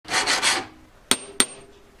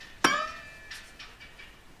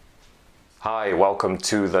Hi, welcome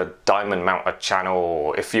to the Diamond Mounter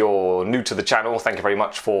channel. If you're new to the channel, thank you very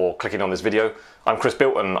much for clicking on this video. I'm Chris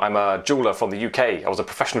Bilton, I'm a jeweller from the UK. I was a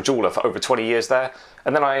professional jeweller for over 20 years there,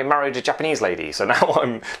 and then I married a Japanese lady, so now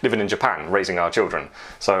I'm living in Japan, raising our children.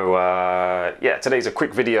 So yeah, today's a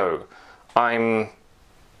quick video. I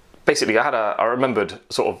remembered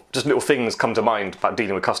sort of just little things come to mind about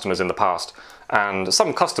dealing with customers in the past, and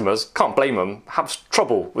some customers, can't blame them, have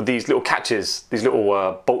trouble with these little catches, these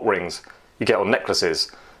little bolt rings you get on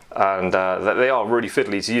necklaces, and they are really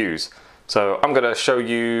fiddly to use. So I'm going to show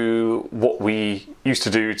you what we used to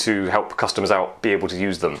do to help customers out be able to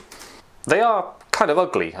use them. They are kind of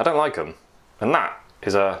ugly, I don't like them, and that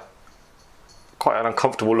is quite an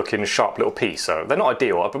uncomfortable looking sharp little piece, so they're not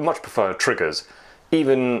ideal. I much prefer triggers.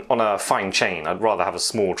 Even on a fine chain, I'd rather have a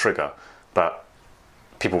small trigger, but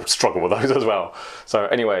people struggle with those as well. So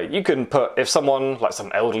anyway, you can put, if someone, like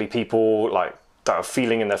some elderly people, like that are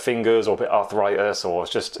feeling in their fingers or a bit arthritis, or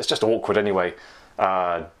it's just awkward anyway,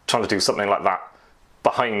 trying to do something like that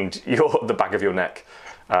behind the back of your neck.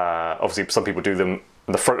 Obviously some people do them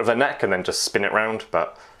in the front of their neck and then just spin it round,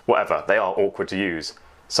 but whatever, they are awkward to use.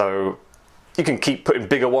 So you can keep putting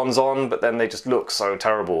bigger ones on, but then they just look so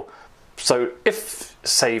terrible. So if,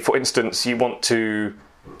 say for instance, you want to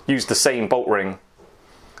use the same bolt ring,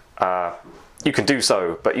 you can do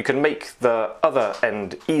so, but you can make the other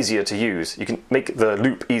end easier to use. You can make the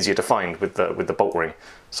loop easier to find with the bolt ring.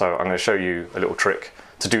 So I'm going to show you a little trick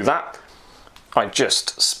to do that. I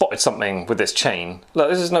just spotted something with this chain.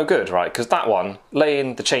 Look, this is no good, right? Because that one,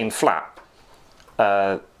 laying the chain flat,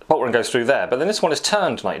 bolt ring goes through there, but then this one is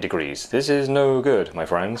turned 90 degrees. This is no good, my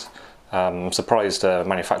friends. I'm surprised a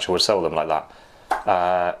manufacturer would sell them like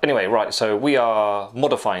that. Anyway, right, so we are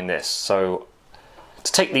modifying this. So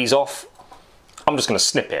to take these off, I'm just going to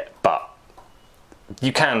snip it, but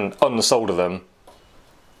you can unsolder them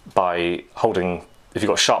by holding, if you've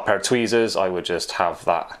got a sharp pair of tweezers, I would just have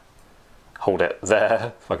that, hold it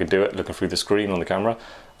there, if I can do it, looking through the screen on the camera.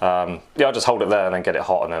 Yeah, I'll just hold it there and then get it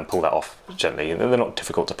hot and then pull that off gently. They're not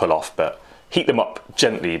difficult to pull off, but heat them up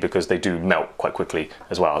gently because they do melt quite quickly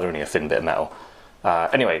as well. They're only a thin bit of metal.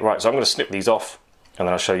 Anyway, right, so I'm going to snip these off and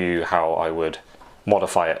then I'll show you how I would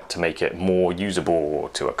modify it to make it more usable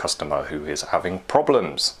to a customer who is having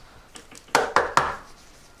problems.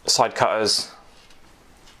 Side cutters.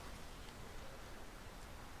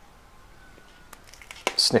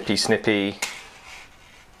 Snippy, snippy.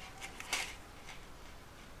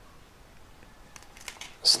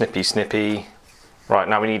 Snippy, snippy. Right,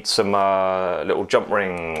 now we need some little jump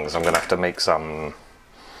rings. I'm going to have to make some.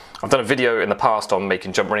 I've done a video in the past on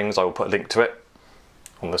making jump rings. I will put a link to it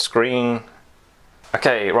on the screen.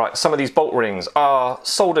 Okay, right, some of these bolt rings are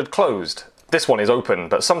soldered closed. This one is open,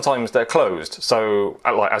 but sometimes they're closed, so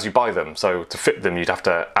like as you buy them, so to fit them you'd have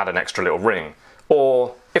to add an extra little ring.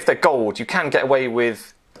 Or if they're gold, you can get away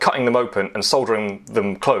with cutting them open and soldering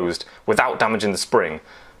them closed without damaging the spring,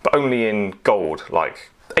 but only in gold,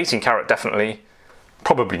 like 18 karat definitely,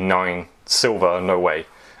 probably 9, silver, no way.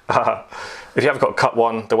 If you haven't got a cut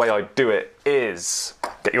one, the way I do it is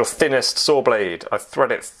get your thinnest saw blade, I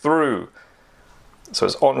thread it through so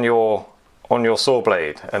it's on your saw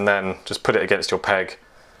blade, and then just put it against your peg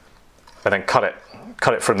and then cut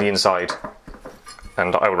it from the inside.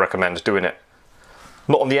 And I would recommend doing it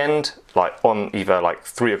not on the end, like on either like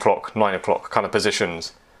 3 o'clock, 9 o'clock kind of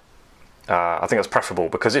positions. I think that's preferable,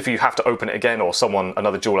 because if you have to open it again, or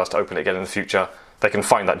another jeweler has to open it again in the future, they can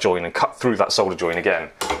find that join and cut through that solder join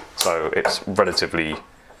again. So it's relatively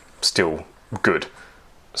still good.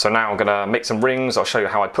 So now I'm going to make some rings. I'll show you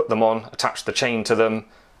how I put them on, attach the chain to them,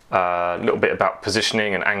 a little bit about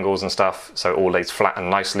positioning and angles and stuff, so it all lays flat and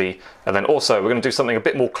nicely. And then also we're going to do something a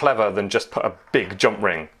bit more clever than just put a big jump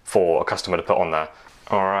ring for a customer to put on there.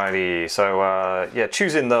 Alrighty, so yeah,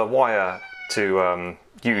 choosing the wire to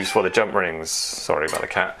use for the jump rings. Sorry about the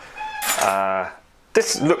cat.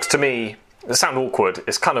 This looks to me, it sounds awkward,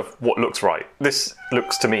 it's kind of what looks right. This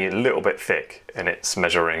looks to me a little bit thick, and it's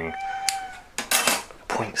measuring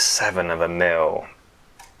 0.7 of a mil.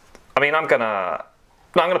 I mean, I'm gonna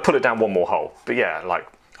put it down one more hole, but yeah, like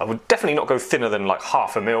I would definitely not go thinner than like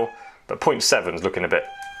half a mil, but 0.7 is looking a bit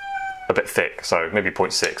thick, so maybe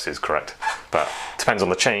 0.6 is correct. But depends on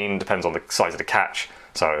the chain, depends on the size of the catch.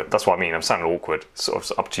 So that's what I mean. I'm sounding awkward. Sort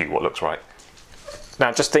of up to you what looks right.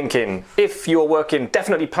 Now, just thinking, if you're working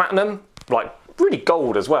definitely platinum, like really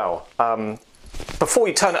gold as well, before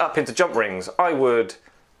you turn it up into jump rings, I would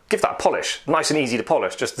give that a polish. Nice and easy to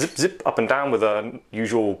polish. Just zip, zip up and down with a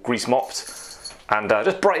usual grease mopped, and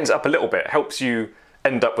just brightens it up a little bit. Helps you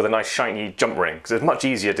end up with a nice shiny jump ring, because it's much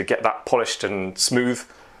easier to get that polished and smooth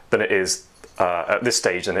than it is at this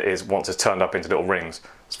stage than it is once it's turned up into little rings.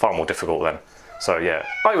 It's far more difficult then. So yeah,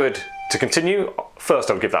 to continue, first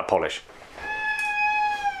I would give that a polish.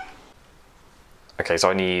 Okay, so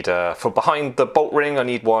I need, for behind the bolt ring, I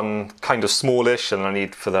need one kind of smallish, and I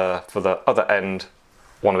need for the other end,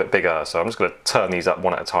 one a bit bigger. So I'm just going to turn these up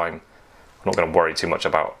one at a time. I'm not going to worry too much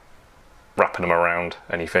about wrapping them around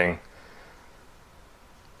anything.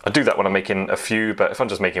 I do that when I'm making a few, but if I'm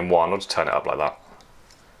just making one, I'll just turn it up like that.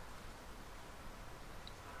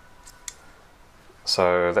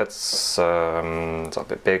 So that's a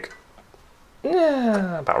bit big.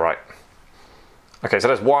 Yeah, about right. Okay, so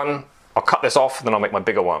there's one. I'll cut this off and then I'll make my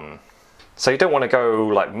bigger one. So you don't want to go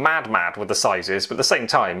like mad with the sizes, but at the same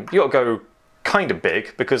time, you got to go kind of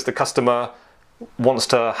big because the customer wants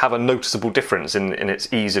to have a noticeable difference in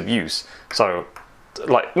its ease of use. So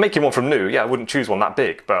like making one from new, yeah, I wouldn't choose one that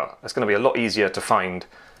big, but it's going to be a lot easier to find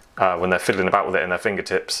when they're fiddling about with it in their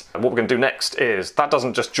fingertips. And what we're going to do next is, that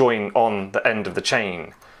doesn't just join on the end of the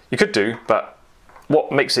chain. You could do, but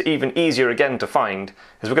what makes it even easier again to find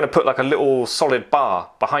is we're going to put like a little solid bar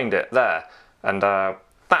behind it there, and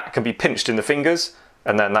that can be pinched in the fingers,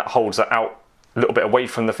 and then that holds it out a little bit away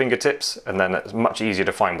from the fingertips, and then it's much easier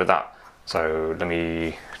to find with that. So let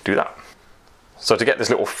me do that. So to get this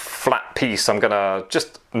little flat piece, I'm going to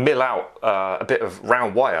just mill out a bit of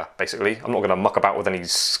round wire, basically. I'm not going to muck about with any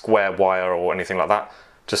square wire or anything like that.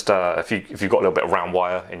 Just if you've got a little bit of round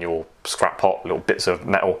wire in your scrap pot, little bits of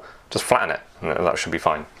metal, just flatten it, and that should be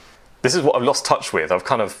fine. This is what I've lost touch with. I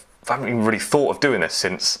haven't even really thought of doing this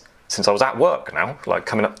since I was at work now, like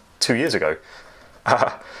coming up 2 years ago.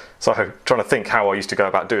 So I'm trying to think how I used to go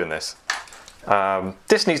about doing this.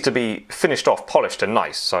 This needs to be finished off, polished and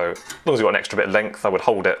nice, so as long as you've got an extra bit of length, I would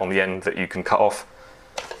hold it on the end that you can cut off.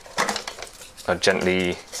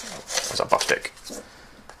 Gently, what's that, buff stick?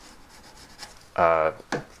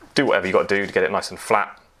 Do whatever you got to do to get it nice and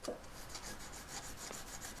flat.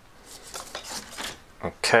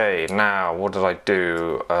 Okay, now what did I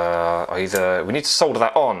do? We need to solder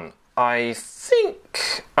that on. I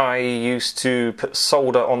think I used to put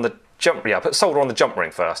solder on the put solder on the jump ring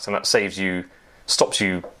first, and that stops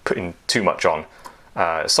you putting too much on.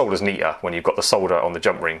 Solder's neater when you've got the solder on the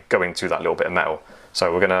jump ring going to that little bit of metal.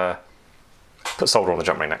 So we're gonna put solder on the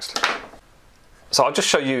jump ring next. So I'll just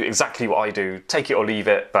show you exactly what I do, take it or leave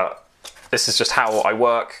it, but this is just how I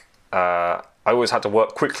work. I always had to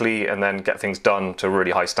work quickly and then get things done to a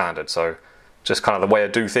really high standard. So just kind of the way I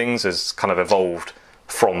do things has kind of evolved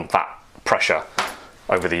from that pressure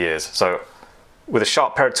over the years. So with a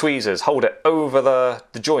sharp pair of tweezers, hold it over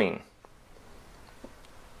the join.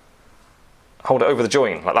 Hold it over the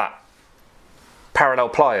join like that. Parallel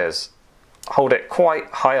pliers, hold it quite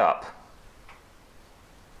high up.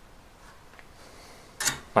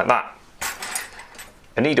 Like that.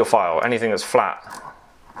 A needle file, anything that's flat.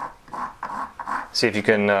 See if you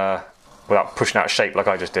can, without pushing out shape like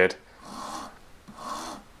I just did.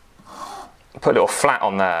 Put a little flat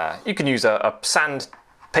on there. You can use a sand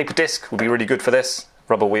paper disc, would be really good for this.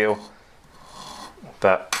 Rubber wheel.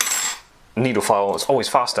 But needle file is always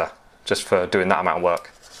faster, just for doing that amount of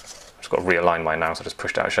work. Just got to realign mine now, so I just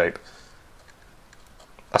pushed out of shape.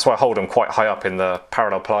 That's why I hold them quite high up in the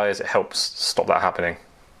parallel pliers. It helps stop that happening.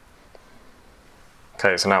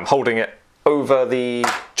 Okay, so now I'm holding it over the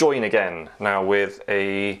join again, now with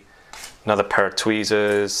another pair of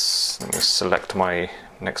tweezers. Let me select my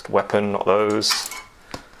next weapon, not those.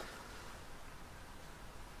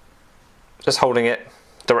 Just holding it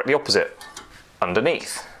directly opposite,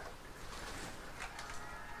 underneath.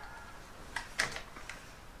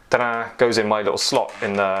 Ta-da! Goes in my little slot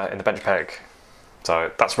in the bench peg. So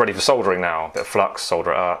that's ready for soldering now. Bit of flux,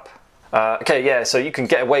 solder it up. Okay, yeah, so you can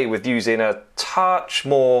get away with using a touch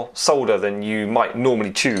more solder than you might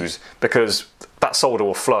normally choose, because that solder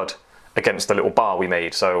will flood against the little bar we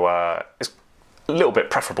made, so it's a little bit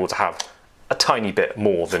preferable to have a tiny bit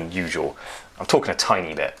more than usual. I'm talking a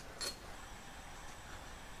tiny bit.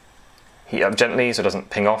 Heat up gently so it doesn't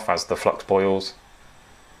ping off as the flux boils.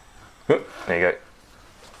 There you go.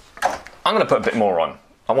 I'm going to put a bit more on.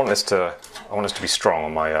 I want this to be strong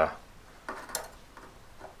on my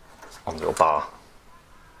on the little bar.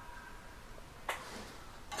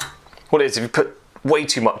 What it is, if you put way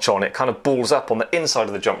too much on, it kind of balls up on the inside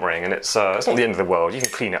of the jump ring, and it's not the end of the world. You can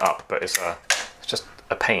clean it up, but it's just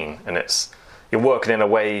a pain, and you're working in a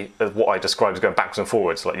way of what I described as going backwards and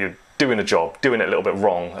forwards, like you're doing a job, doing it a little bit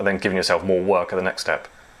wrong, and then giving yourself more work at the next step.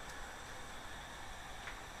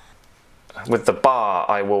 With the bar,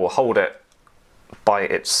 I will hold it by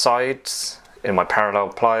its sides in my parallel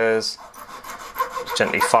pliers,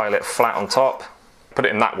 gently file it flat on top, put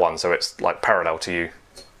it in that one so it's like parallel to you.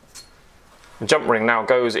 The jump ring now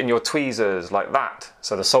goes in your tweezers like that.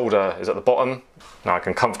 So the solder is at the bottom. Now I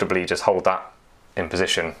can comfortably just hold that in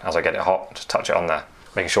position as I get it hot, just touch it on there.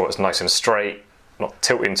 Making sure it's nice and straight, not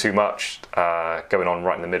tilting too much, going on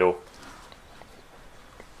right in the middle.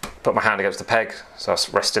 Put my hand against the peg, so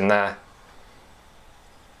it's resting there.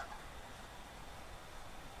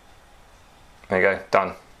 There you go,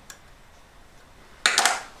 done.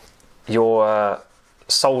 Your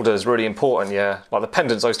solder is really important, yeah. Like the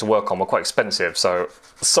pendants I used to work on were quite expensive, so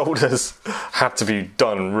solders had to be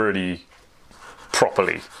done really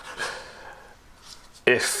properly.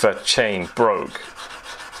 If a chain broke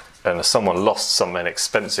and someone lost something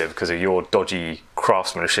expensive because of your dodgy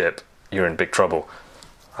craftsmanship, you're in big trouble.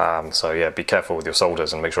 So yeah, be careful with your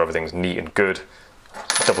solders and make sure everything's neat and good.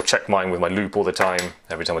 I double check mine with my loupe all the time.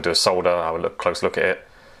 Every time I do a solder, I have a close look at it.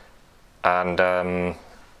 And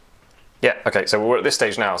yeah, okay, so we're at this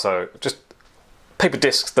stage now, so just paper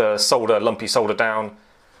disc the solder, lumpy solder down,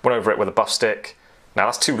 went over it with a buff stick. Now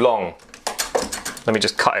that's too long. Let me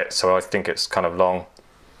just cut it so I think it's kind of long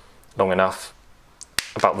enough,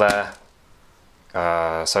 about there.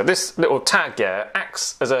 So this little tag here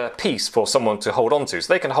acts as a piece for someone to hold on to,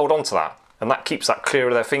 so they can hold on to that, and that keeps that clear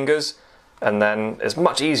of their fingers, and then it's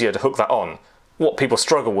much easier to hook that on. What people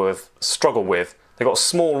struggle with, they've got a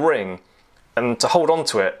small ring, and to hold on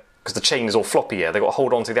to it, because the chain is all floppy here, they've got to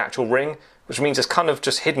hold on to the actual ring, which means it's kind of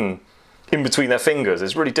just hidden in between their fingers.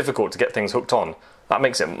 It's really difficult to get things hooked on. That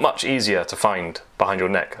makes it much easier to find behind your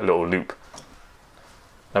neck, a little loop.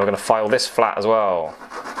 Now we're going to file this flat as well.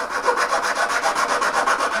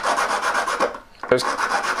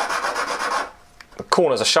 The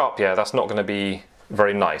corners are sharp here, that's not going to be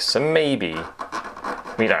very nice. So maybe,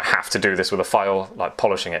 you don't have to do this with a file, like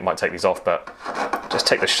polishing it might take these off, but just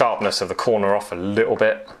take the sharpness of the corner off a little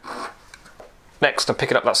bit. Next, I'm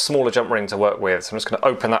picking up that smaller jump ring to work with, so I'm just going to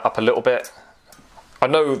open that up a little bit. I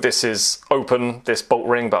know this is open, this bolt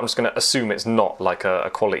ring, but I'm just going to assume it's not like a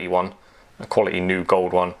quality one, a quality new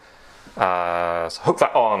gold one. So hook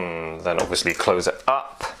that on, then obviously close it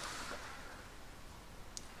up.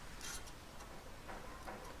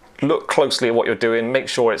 Look closely at what you're doing, make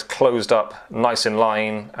sure it's closed up nice in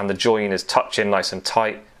line and the join is touching nice and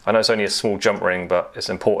tight. I know it's only a small jump ring, but it's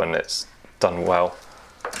important it's done well.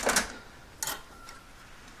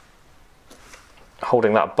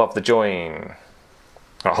 Holding that above the join.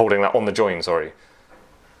 Holding that on the join, sorry.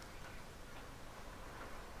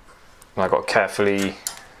 And I've got to carefully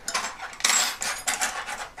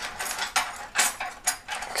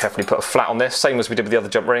put a flat on this, same as we did with the other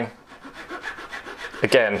jump ring.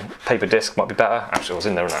 Again, paper disc might be better. Actually, it was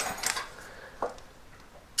in there, wasn't it?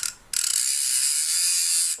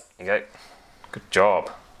 There you go. Good job.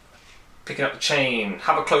 Picking up the chain,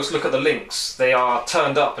 have a close look at the links. They are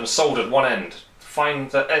turned up and soldered one end. Find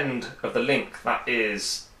the end of the link that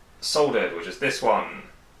is soldered, which is this one.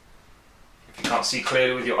 If you can't see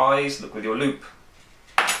clearly with your eyes, look with your loupe.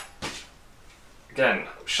 Again,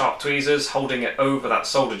 sharp tweezers holding it over that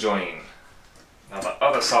solder join. Now the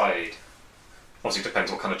other side. Obviously it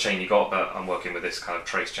depends what kind of chain you got, but I'm working with this kind of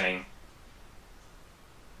trace chain.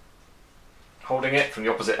 Holding it from the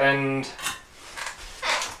opposite end.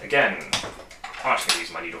 Again, I'm actually going to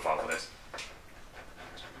use my needle file for this.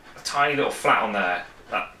 A tiny little flat on there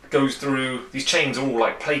that goes through. These chains are all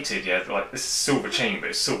like plated, yeah. Like this is silver chain, but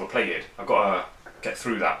it's silver plated. I've got to get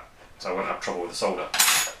through that, so I won't have trouble with the solder.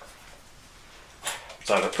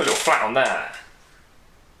 So I'm going to put a little flat on there.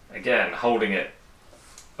 Again, holding it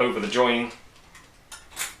over the join.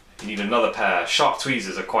 You need another pair. Sharp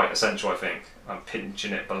tweezers are quite essential, I think. I'm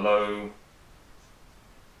pinching it below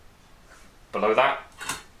that.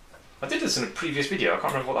 I did this in a previous video. I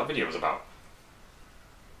can't remember what that video was about.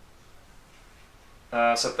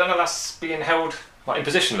 So then that's being held like in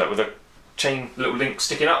position, look, with a chain little link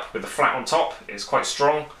sticking up with the flat on top. It's quite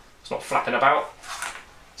strong. It's not flapping about.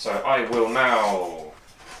 So I will now.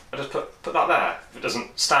 I just put that there. If it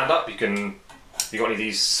doesn't stand up, you can. If you've got any of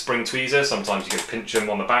these spring tweezers, sometimes you can pinch them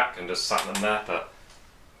on the back and just sat them there, but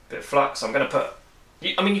a bit of flux. I'm going to put,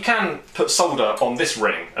 I mean you can put solder on this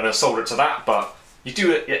ring and then solder it to that, but you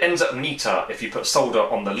do it ends up neater if you put solder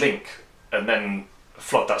on the link and then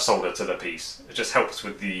flood that solder to the piece. It just helps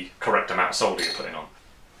with the correct amount of solder you're putting on.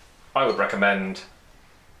 I would recommend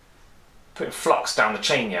putting flux down the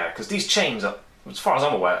chain here, because these chains are, as far as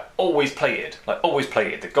I'm aware, always plated, like always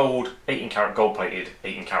plated. The gold, 18 karat gold plated,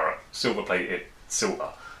 18 karat silver plated, silver.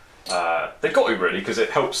 They've got to really, because it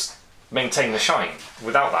helps maintain the shine.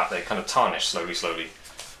 Without that, they kind of tarnish slowly.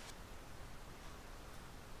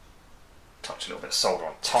 Touch a little bit of solder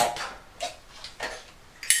on top.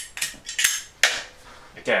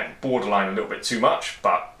 Again, borderline a little bit too much,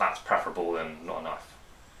 but that's preferable than not enough.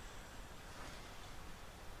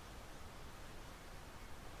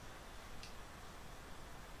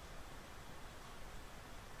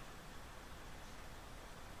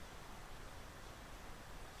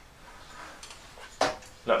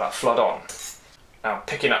 Let that flood on. Now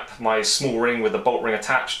picking up my small ring with the bolt ring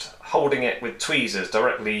attached, holding it with tweezers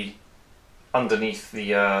directly underneath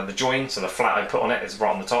the join, so the flat I put on it is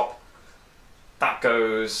right on the top. That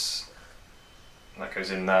goes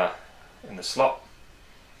in the slot.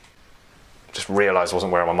 Just realised I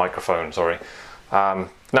wasn't wearing my microphone, sorry. Now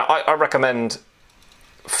I recommend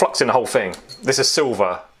fluxing the whole thing. This is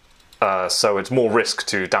silver, so it's more risk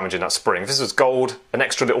to damaging that spring. If this was gold, an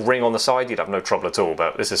extra little ring on the side, you'd have no trouble at all,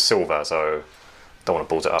 but this is silver, so don't want to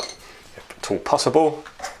bolt it up if at all possible.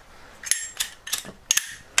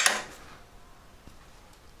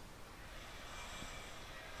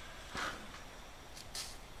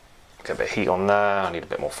 Get a bit of heat on there. I need a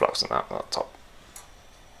bit more flux than that on the top.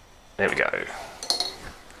 There we go.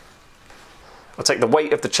 I'll take the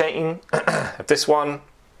weight of the chain of this one,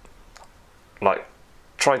 like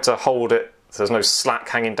try to hold it so there's no slack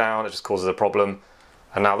hanging down, it just causes a problem.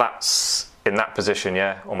 And now that's in that position,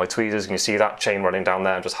 yeah, on my tweezers. Can you see that chain running down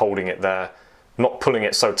there? I'm just holding it there, not pulling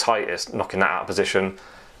it so tight it's knocking that out of position.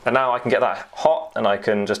 And now I can get that hot and I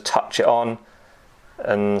can just touch it on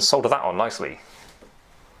and solder that on nicely.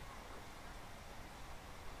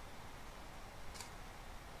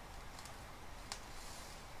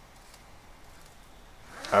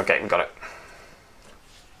 Okay, we got it.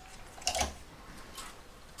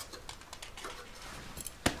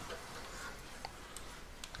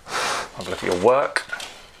 Have a look at your work.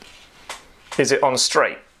 Is it on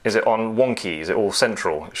straight? Is it on wonky? Is it all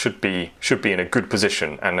central? It should be in a good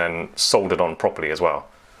position and then soldered on properly as well.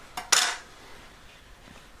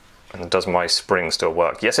 And does my spring still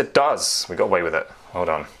work? Yes, it does. We got away with it. Well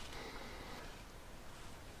done.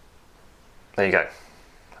 There you go.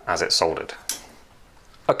 As it's soldered.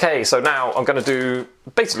 Okay, so now I'm going to do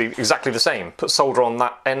basically exactly the same. Put solder on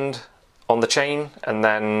that end on the chain and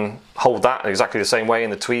then hold that exactly the same way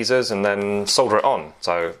in the tweezers and then solder it on.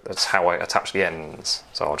 So that's how I attach the ends.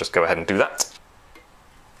 So I'll just go ahead and do that.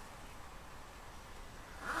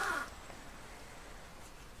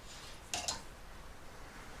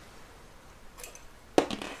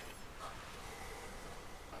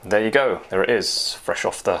 There you go, there it is, fresh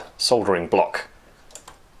off the soldering block.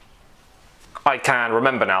 I can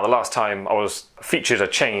remember now, the last time I was featured a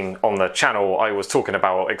chain on the channel, I was talking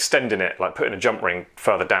about extending it, like putting a jump ring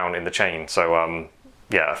further down in the chain. So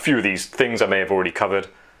yeah, a few of these things I may have already covered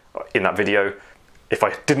in that video. If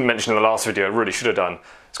I didn't mention in the last video, I really should have done.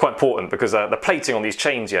 It's quite important because the plating on these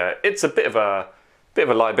chains, yeah, it's a bit of a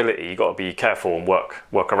liability. You've got to be careful and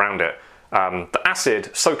work around it. The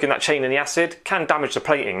acid, soaking that chain in the acid, can damage the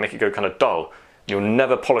plating, make it go kind of dull. You'll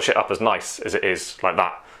never polish it up as nice as it is like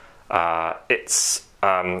that. It's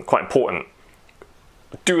quite important.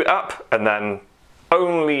 Do it up and then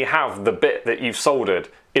only have the bit that you've soldered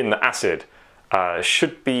in the acid.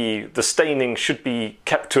 The staining should be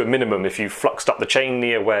kept to a minimum if you fluxed up the chain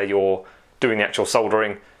near where you're doing the actual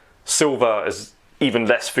soldering. Silver is even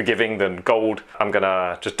less forgiving than gold. I'm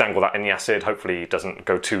gonna just dangle that in the acid. Hopefully it doesn't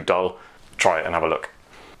go too dull. Try it and have a look.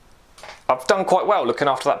 I've done quite well looking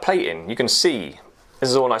after that plating. You can see this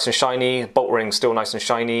is all nice and shiny, bolt ring's still nice and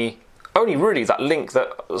shiny. Only really that link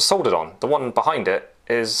that soldered on, the one behind it,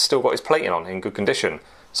 is still got its plating on in good condition.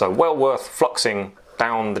 So well worth fluxing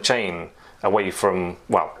down the chain away from,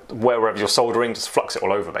 well, wherever you're soldering, just flux it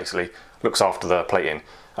all over basically. Looks after the plating.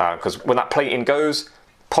 Because when that plating goes,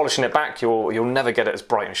 polishing it back, you'll never get it as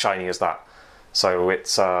bright and shiny as that. So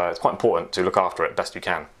it's quite important to look after it best you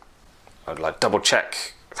can. I'd like double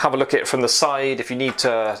check, have a look at it from the side. If you need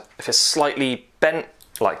to, if it's slightly bent,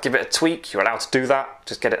 like give it a tweak, you're allowed to do that.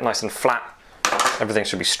 Just get it nice and flat. Everything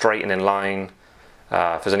should be straight and in line.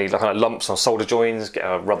 If there's any kind of lumps on solder joins, get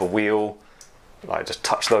a rubber wheel, like just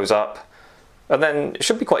touch those up. And then it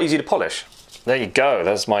should be quite easy to polish. There you go,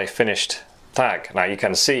 there's my finished tag. Now you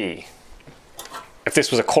can see, if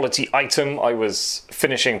this was a quality item, I was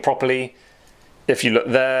finishing properly. If you look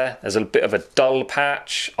there, there's a bit of a dull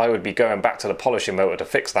patch. I would be going back to the polishing motor to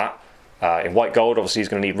fix that. In white gold, obviously, he's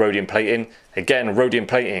going to need rhodium plating. Again, rhodium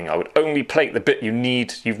plating, I would only plate the bit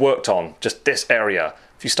you've worked on, just this area.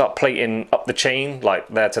 If you start plating up the chain, like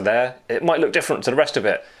there to there, it might look different to the rest of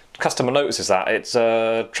it. Customer notices that. It's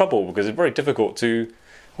trouble because it's very difficult to,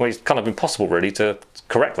 well, it's kind of impossible really to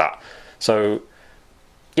correct that. So,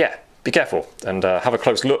 yeah, be careful and have a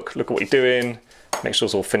close look. Look at what you're doing. Make sure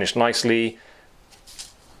it's all finished nicely.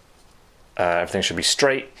 Everything should be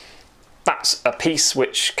straight. that's a piece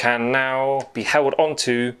which can now be held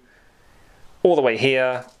onto all the way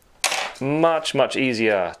here. Much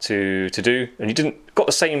easier to do, and you didn't got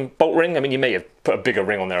the same bolt ring. I mean, you may have put a bigger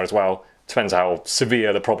ring on there as well. Depends how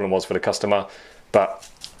severe the problem was for the customer, but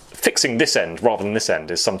fixing this end rather than this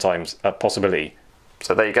end is sometimes a possibility.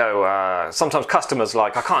 So there you go. Sometimes customers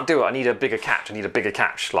like, I can't do it, I need a bigger catch, I need a bigger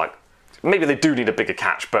catch. Like, maybe they do need a bigger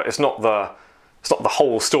catch, but it's not the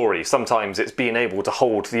whole story. Sometimes it's being able to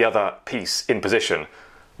hold the other piece in position.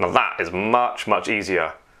 Now that is much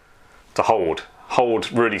easier to hold.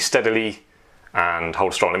 Hold really steadily and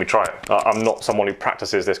hold strong. Let me try it. I'm not someone who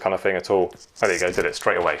practices this kind of thing at all. Oh, there you go, did it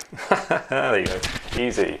straight away. There you go,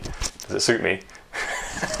 easy. Does it suit me?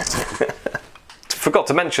 Forgot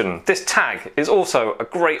to mention, this tag is also a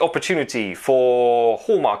great opportunity for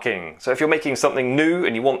hallmarking. So if you're making something new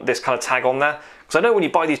and you want this kind of tag on there, because I know when you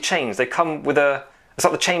buy these chains, they come with it's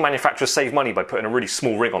like the chain manufacturers save money by putting a really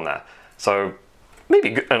small ring on there. So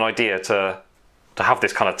maybe an idea to have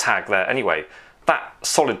this kind of tag there anyway. That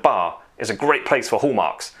solid bar is a great place for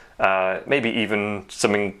hallmarks. Maybe even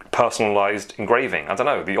something personalised engraving. I don't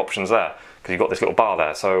know, the options there, because you've got this little bar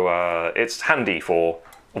there. So it's handy for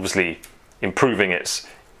obviously improving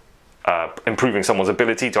someone's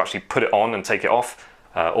ability to actually put it on and take it off.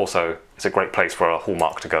 Also, it's a great place for a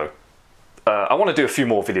hallmark to go. I want to do a few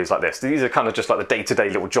more videos like this. These are kind of just like the day-to-day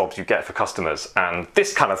little jobs you get for customers, and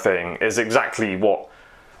this kind of thing is exactly what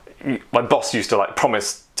my boss used to like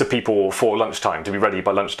promise to people for lunchtime, to be ready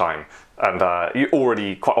by lunchtime. And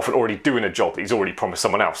you're quite often already doing a job that he's already promised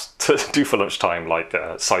someone else to do for lunchtime, like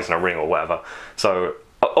sizing a ring or whatever. So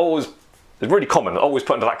it's really common, always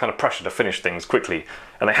put under that kind of pressure to finish things quickly.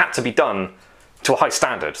 And they had to be done to a high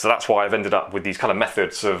standard. So that's why I've ended up with these kind of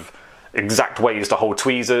methods of exact ways to hold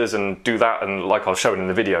tweezers and do that, and like I was showing in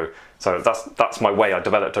the video. So that's my way I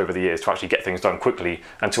developed over the years to actually get things done quickly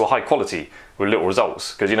and to a high quality with little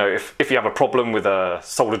results. Because, you know, if you have a problem with a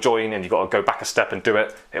solder join and you've got to go back a step and do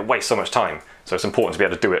it, it wastes so much time. So it's important to be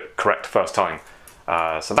able to do it correct first time.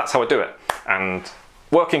 So that's how I do it. And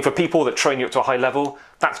working for people that train you up to a high level,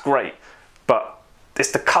 that's great. But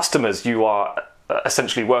it's the customers you are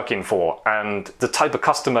essentially working for, and the type of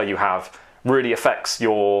customer you have really affects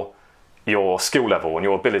your skill level and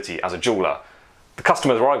your ability as a jeweller. The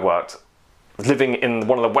customers where I worked, living in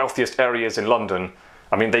one of the wealthiest areas in London,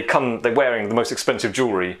 I mean, they're wearing the most expensive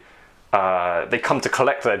jewellery, they come to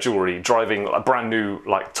collect their jewellery driving a brand new,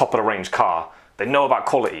 like, top of the range car. They know about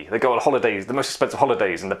quality, they go on holidays, the most expensive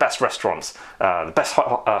holidays, in the best restaurants, the best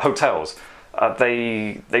hotels.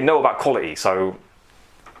 They know about quality, so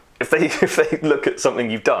if they look at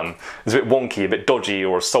something you've done, it's a bit wonky, a bit dodgy,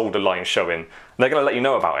 or a solder line showing, they're going to let you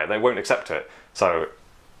know about it. They won't accept it. So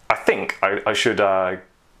I think I should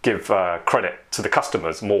give credit to the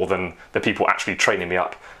customers more than the people actually training me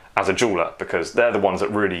up as a jeweller, because they're the ones that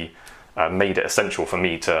really made it essential for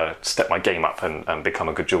me to step my game up and become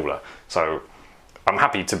a good jeweller. So I'm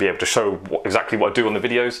happy to be able to show exactly what I do on the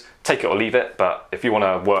videos, take it or leave it, but if you want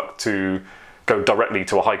to work to go directly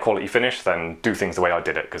to a high quality finish, then do things the way I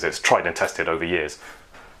did it, because it's tried and tested over years.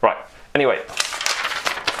 Right, anyway,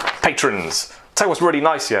 patrons. Tell you what's really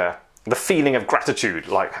nice here, the feeling of gratitude,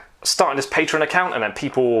 like starting this Patron account and then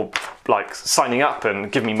people like signing up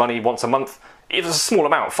and giving me money once a month. It was a small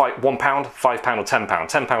amount, £1, £5 or £10.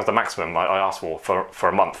 £10 is the maximum I asked for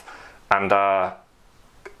a month. And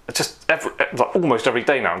just almost every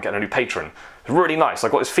day now I'm getting a new patron. It's really nice.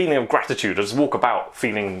 I've got this feeling of gratitude. I just walk about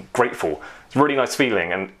feeling grateful. It's a really nice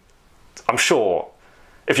feeling, and I'm sure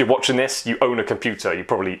if you're watching this, you own a computer. You're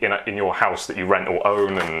probably in your house that you rent or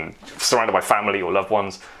own, and surrounded by family or loved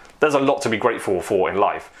ones. There's a lot to be grateful for in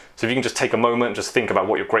life. So if you can just take a moment, just think about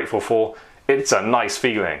what you're grateful for, it's a nice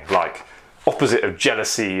feeling. Like, opposite of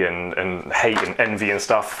jealousy and hate and envy and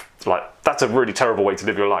stuff, like, that's a really terrible way to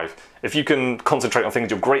live your life. If you can concentrate on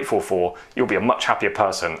things you're grateful for, you'll be a much happier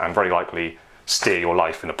person and very likely steer your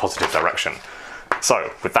life in a positive direction.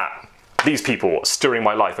 So with that, these people steering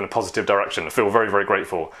my life in a positive direction, I feel very, very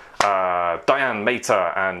grateful. Diane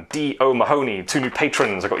Mater and D.O. Mahoney, 2 new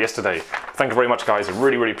patrons I got yesterday. Thank you very much, guys. I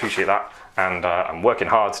really, really appreciate that. And I'm working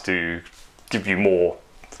hard to give you more,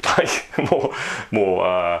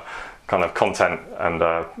 more kind of content and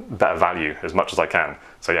better value as much as I can.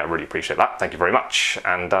 So yeah, I really appreciate that. Thank you very much.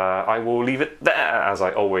 And I will leave it there, as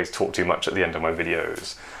I always talk too much at the end of my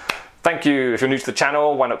videos. Thank you. If you're new to the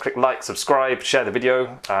channel, why not click like, subscribe, share the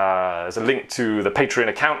video. There's a link to the Patreon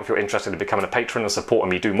account if you're interested in becoming a patron and supporting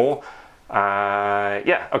me do more.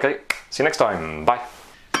 Yeah, okay. See you next time. Bye.